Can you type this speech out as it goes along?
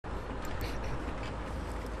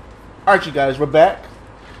Alright, you guys, we're back.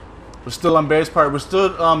 We're still on Barry's part. We're still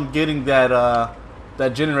getting that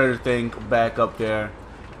generator thing back up there.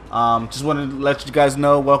 Just wanted to let you guys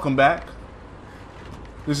know, welcome back.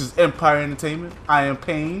 This is Empire Entertainment. I am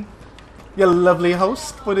Payne, your lovely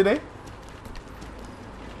host for today.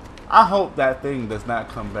 I hope that thing does not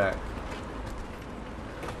come back.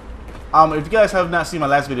 If you guys have not seen my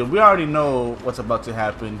last video, we already know what's about to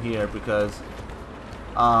happen here because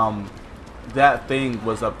that thing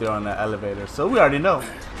was up there on the elevator. So we already know.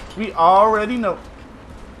 We already know.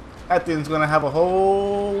 That thing's gonna have a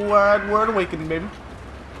whole wide world awakening, baby.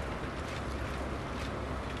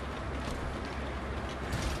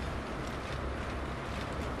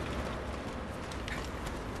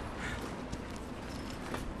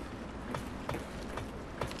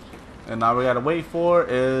 And all we gotta wait for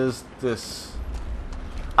is this.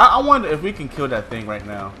 I wonder if we can kill that thing right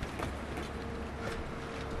now.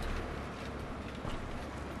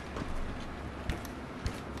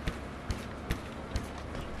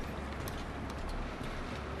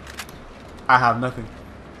 I have nothing.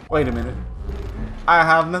 Wait a minute. I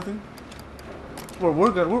have nothing. We're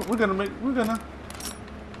gonna make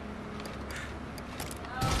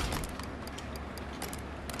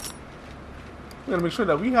sure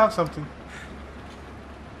that we have something.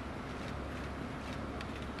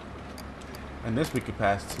 And this we can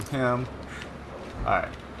pass to him. Alright.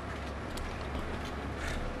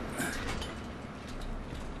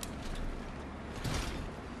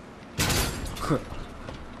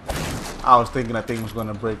 I was thinking that thing was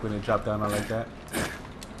gonna break when it dropped down like that.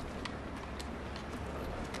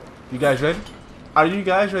 You guys ready? Are you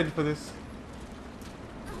guys ready for this?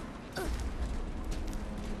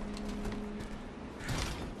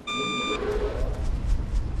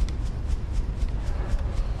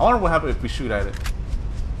 I wonder what happens if we shoot at it.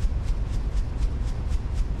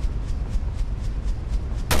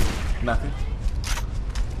 Nothing.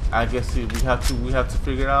 I guess we have to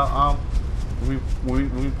figure out when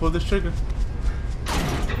we pull this trigger.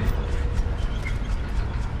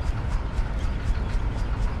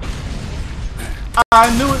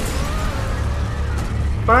 I knew it.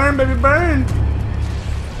 Burn, baby, burn.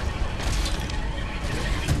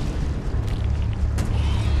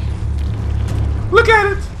 Look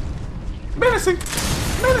at it. Menacing.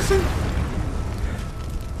 Menacing.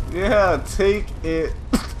 Yeah, take it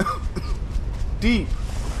deep.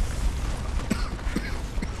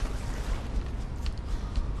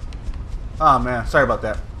 Oh man, sorry about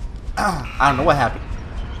that. I don't know what happened.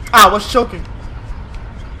 I was choking.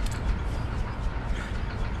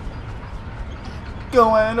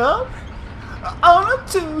 Going up on a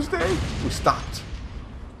Tuesday. We stopped.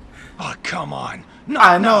 Oh, come on.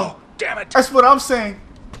 I know. No. Damn it. That's what I'm saying.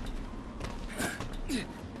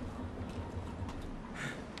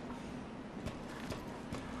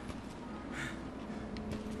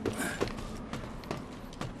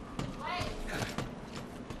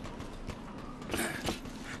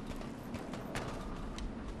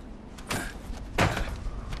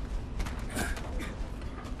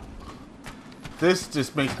 This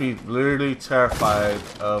just makes me literally terrified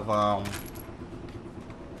of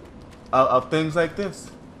things like this.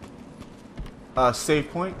 Save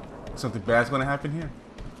point. Something bad's gonna happen here.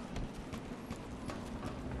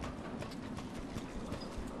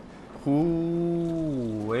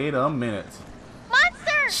 Ooh, wait a minute.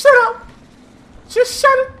 Monster! Shut up! Just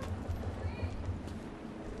shut it!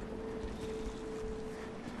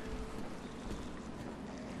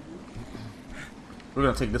 We're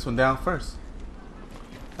gonna take this one down first.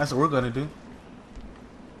 That's what we're gonna do.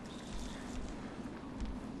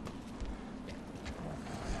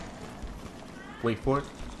 Wait for it.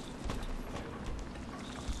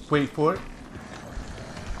 Wait for it.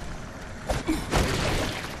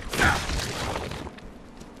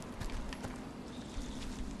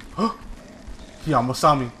 He almost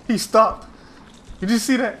saw me. He stopped. Did you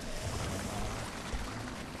see that?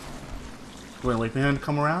 We're gonna wait for him to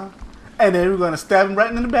come around. And then we're gonna stab him right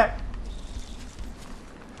in the back.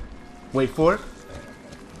 Wait for it.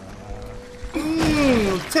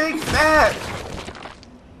 Take that!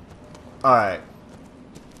 Alright.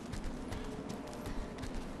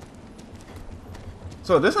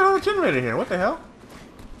 So there's another generator here. What the hell?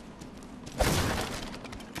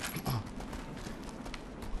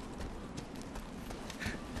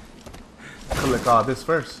 Collect all this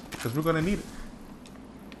first, because we're gonna need it.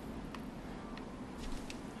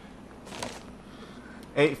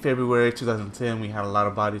 8 February 2010, we had a lot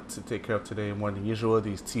of bodies to take care of today, more than usual.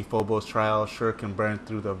 These T-Phobos trials sure can burn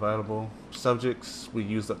through the available subjects. We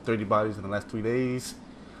used up 30 bodies in the last 3 days.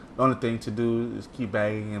 The only thing to do is keep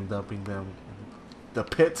bagging and dumping them in the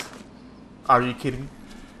pit. Are you kidding me?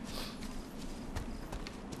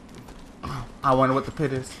 I wonder what the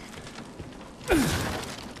pit is.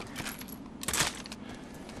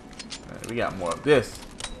 Alright, we got more of this.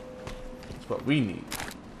 That's what we need.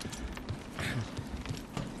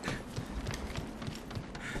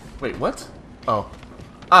 Wait, what? Oh.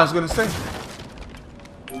 I was gonna say.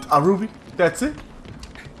 A ruby? That's it?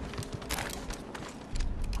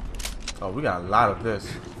 Oh, we got a lot of this.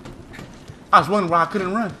 I was wondering why I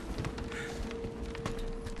couldn't run.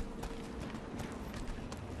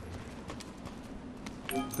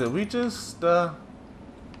 Did we just, Hold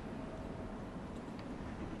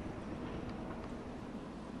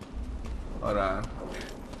on.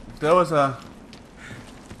 There was a...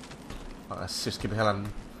 Oh, let's just get the hell out of me.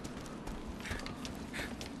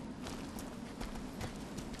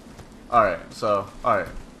 Alright, so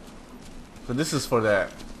this is for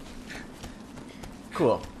that.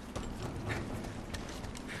 Cool.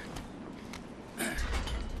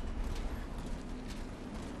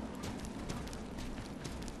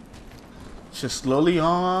 Just slowly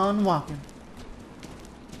on walking.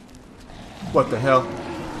 What the hell?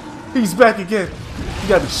 He's back again. You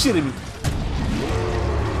gotta be shitting me.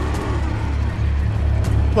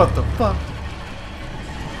 What the fuck?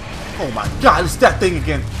 Oh my god, it's that thing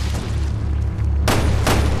again.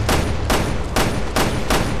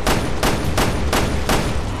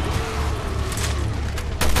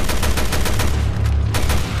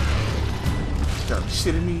 You gotta be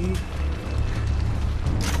shitting me.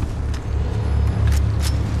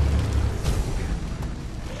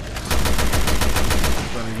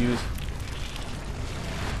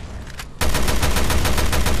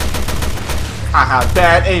 I have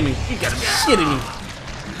bad aiming. You gotta be shitting me.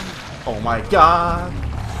 Oh my god.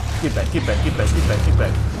 Get back, get back, get back, get back, get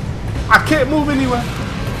back. I can't move anywhere.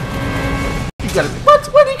 You gotta be. What?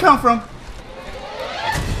 Where'd he come from?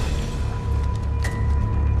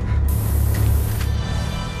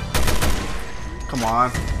 Come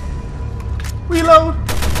on. Reload.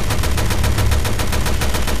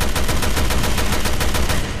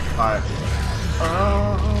 Alright.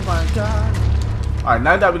 Oh my god. Alright,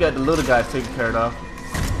 now that we got the little guys taken care of.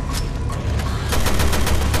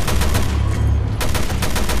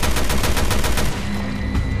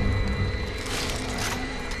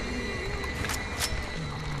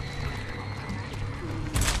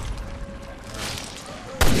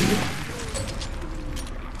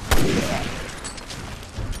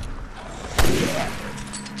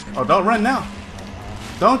 Oh, don't run now.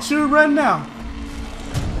 Don't you run now.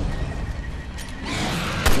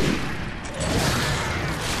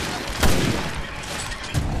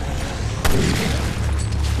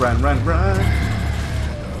 Run, run, run.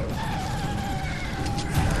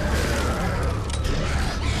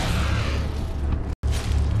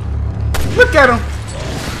 Look at him.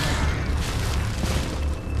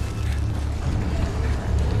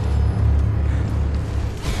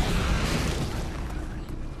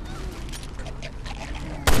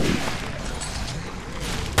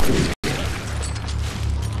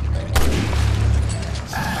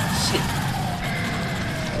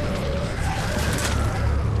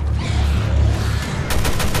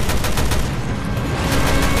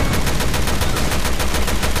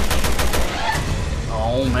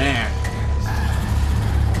 Oh man.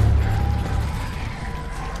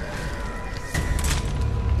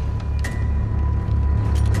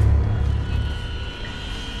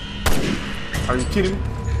 Are you kidding me?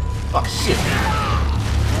 Oh shit.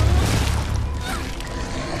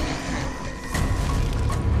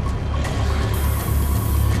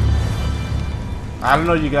 I don't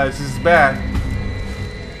know, you guys, this is bad.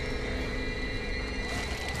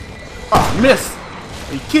 Oh, miss!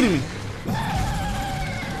 Are you kidding me?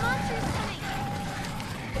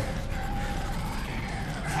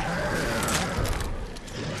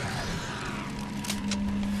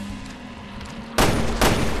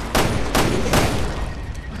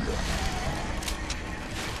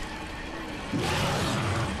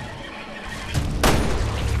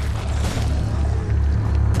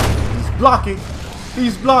 Blocking.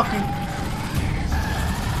 He's blocking.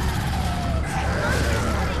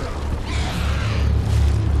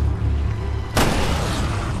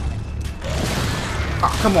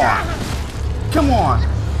 Oh, come on. Come on.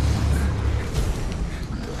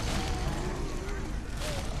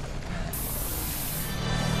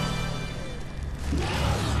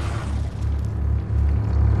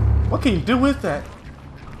 What can you do with that?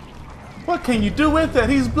 What can you do with that?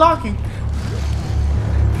 He's blocking.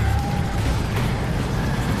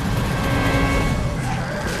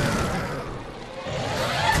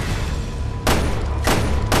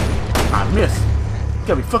 Miss. You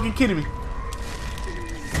gotta be fucking kidding me.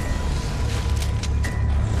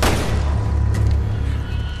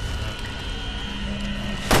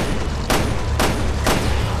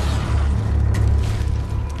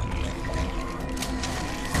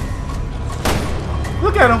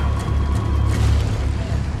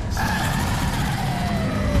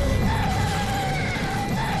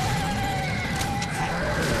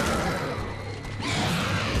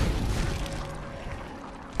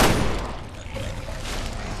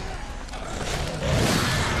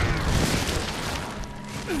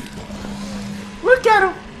 Look at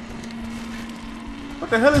him! What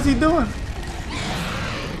the hell is he doing?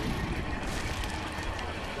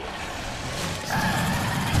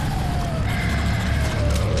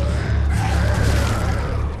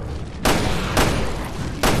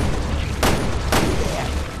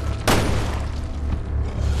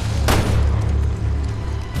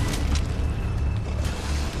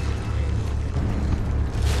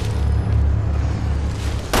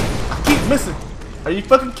 I keep missing. Are you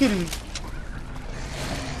fucking kidding me?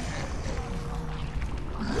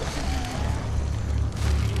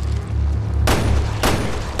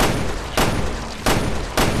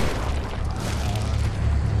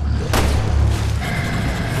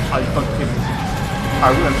 Are you fucking kidding me?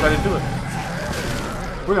 Alright, we're gonna try to do it.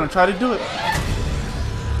 We're gonna try to do it.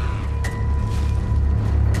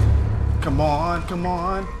 Come on, come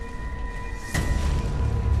on.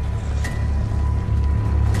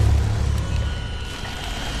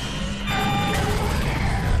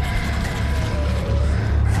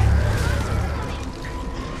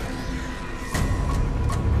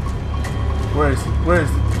 Where is he? Where is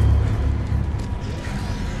he?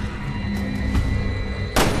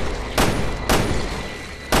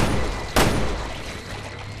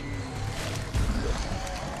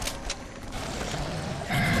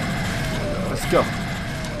 Let's go.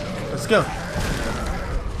 Let's go.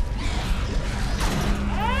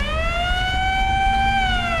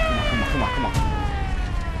 Come on, come on, come on, come on.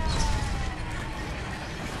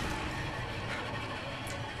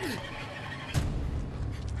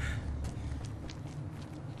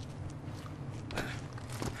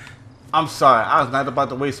 I'm sorry, I was not about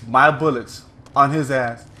to waste my bullets on his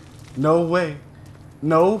ass. No way.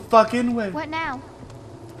 No fucking way. What now?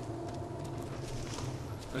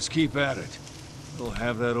 Let's keep at it. We'll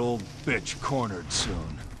have that old bitch cornered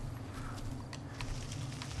soon.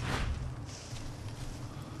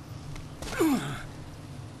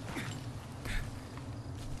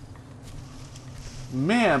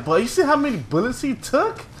 Man, but you see how many bullets he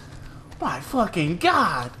took? My fucking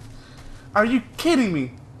god. Are you kidding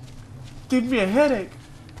me? Give me a headache.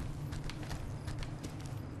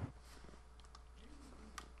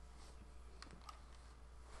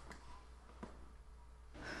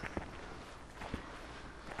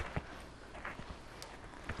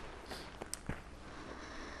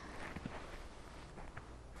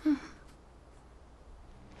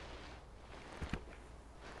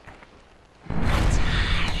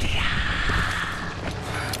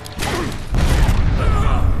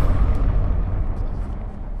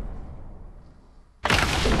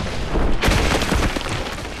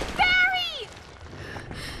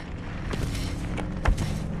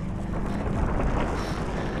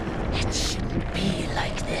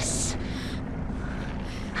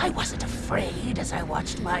 I wasn't afraid as I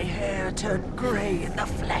watched my hair turn gray and the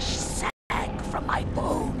flesh sag from my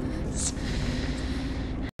bones.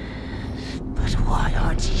 But why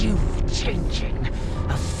aren't you changing?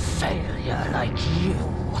 A failure like you.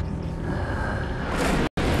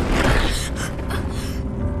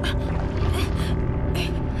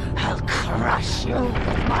 I'll crush you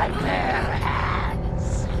with my bare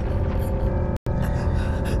hands.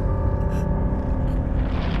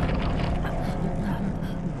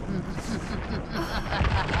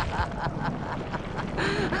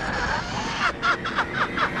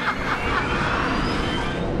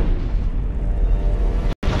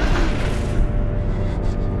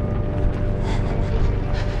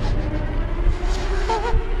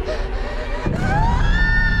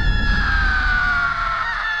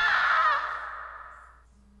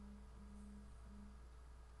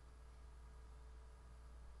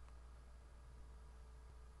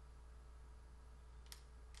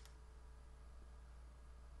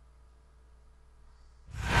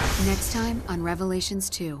 Next time on Revelations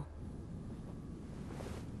 2.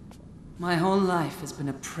 My whole life has been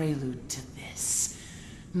a prelude to this.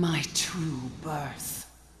 My true birth.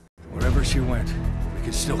 Wherever she went, we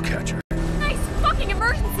could still catch her. Nice fucking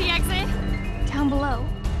emergency exit! Down below.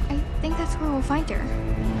 I think that's where we'll find her.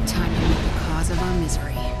 Time to meet the cause of our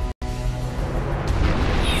misery.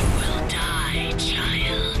 You will die,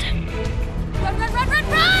 child. Run, run, run, run,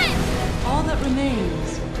 run! All that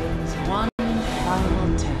remains is one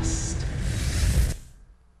final test.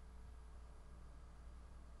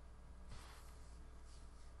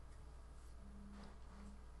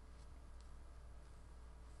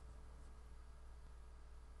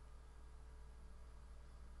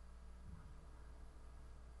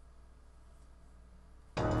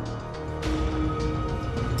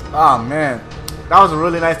 Oh man, that was a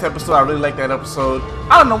really nice episode. I really liked that episode.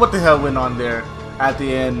 I don't know what the hell went on there at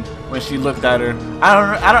the end when she looked at her.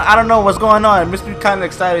 I don't know what's going on. It makes me kind of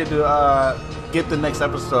excited to get the next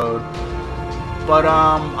episode. But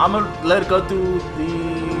I'm gonna let it go through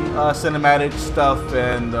the cinematic stuff,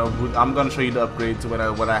 and I'm gonna show you the upgrades,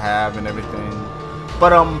 what I have and everything.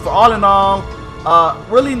 But for all in all,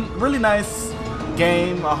 really nice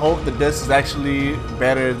game. I hope that this is actually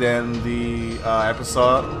better than the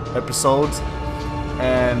episodes,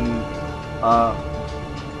 and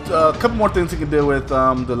a couple more things you can deal with.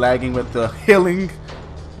 The lagging with the healing,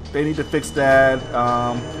 they need to fix that.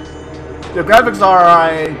 The graphics are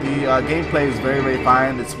alright. The gameplay is very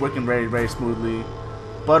fine. It's working very smoothly.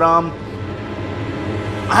 But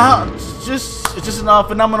it's just a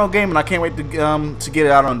phenomenal game, and I can't wait to get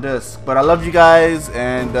it out on disc. But I love you guys,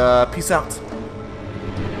 and peace out.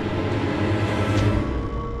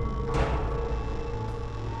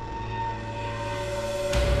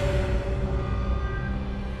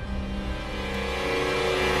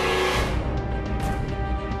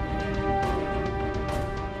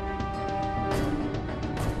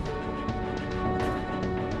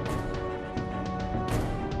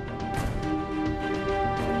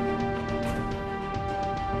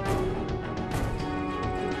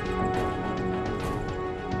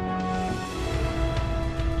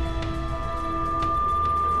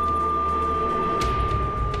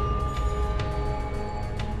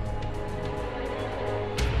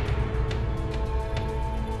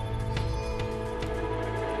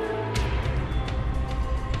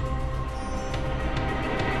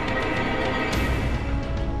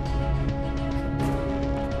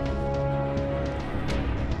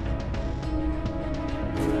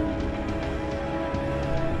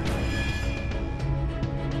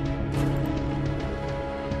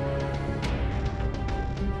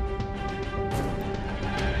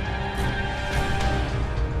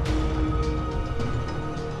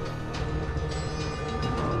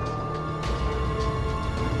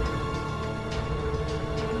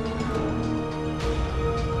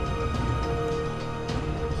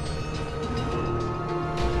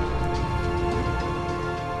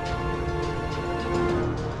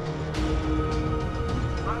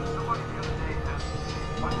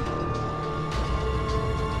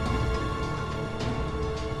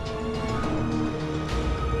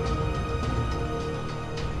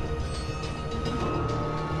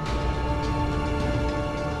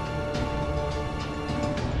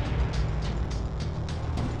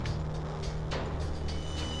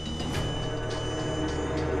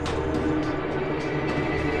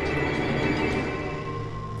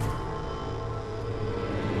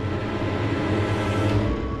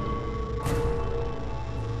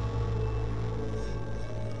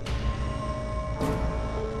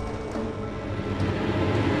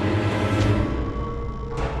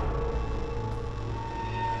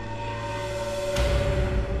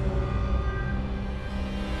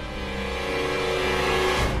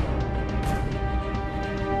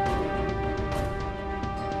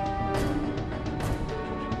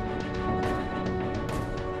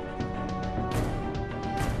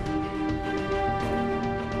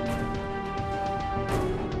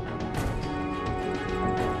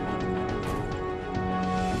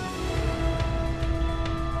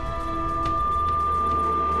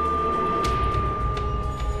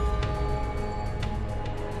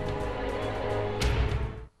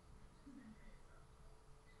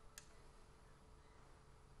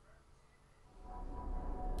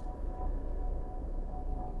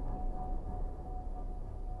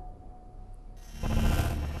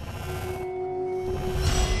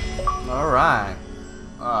 Alright.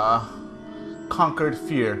 Conquered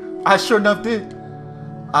fear. I sure enough did.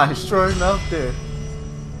 I sure enough did.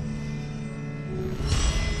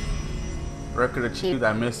 Record achieved.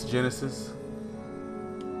 I missed Genesis.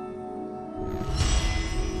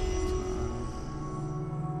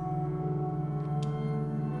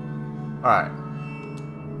 Alright.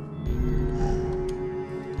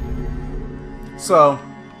 So,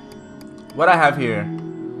 what I have here,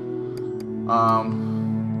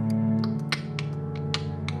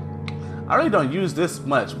 I really don't use this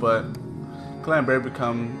much, but Clanberry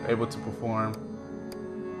become able to perform.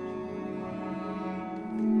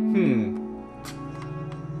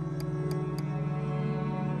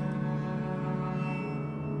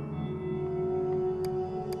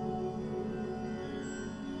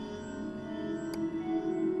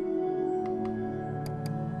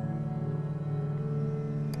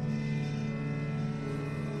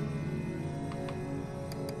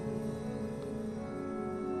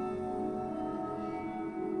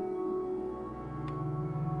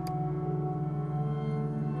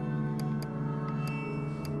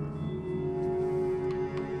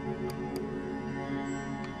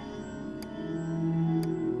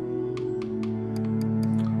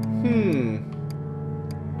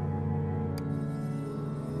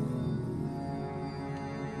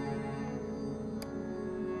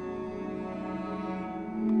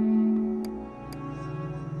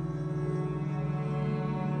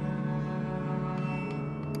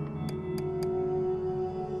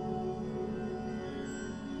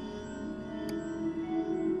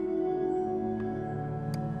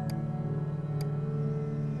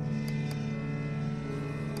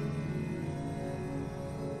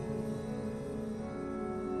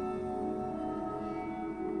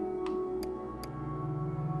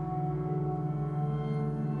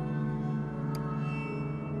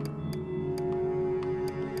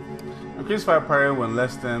 Increase fire priority when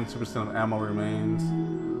less than 2% of ammo remains.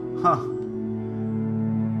 Huh.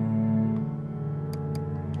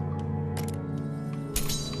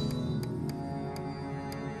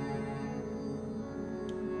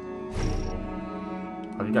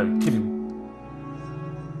 Oh, you gotta be kidding me.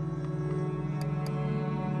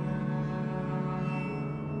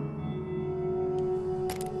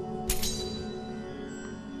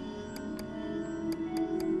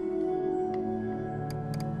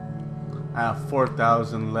 I have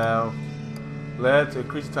 4,000 left. Let's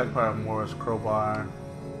increase attack power of Morris crowbar.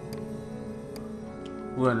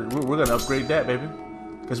 We're gonna upgrade that, baby,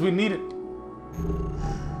 because we need it.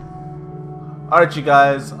 All right, you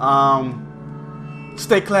guys.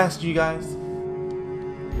 Stay classy, you guys.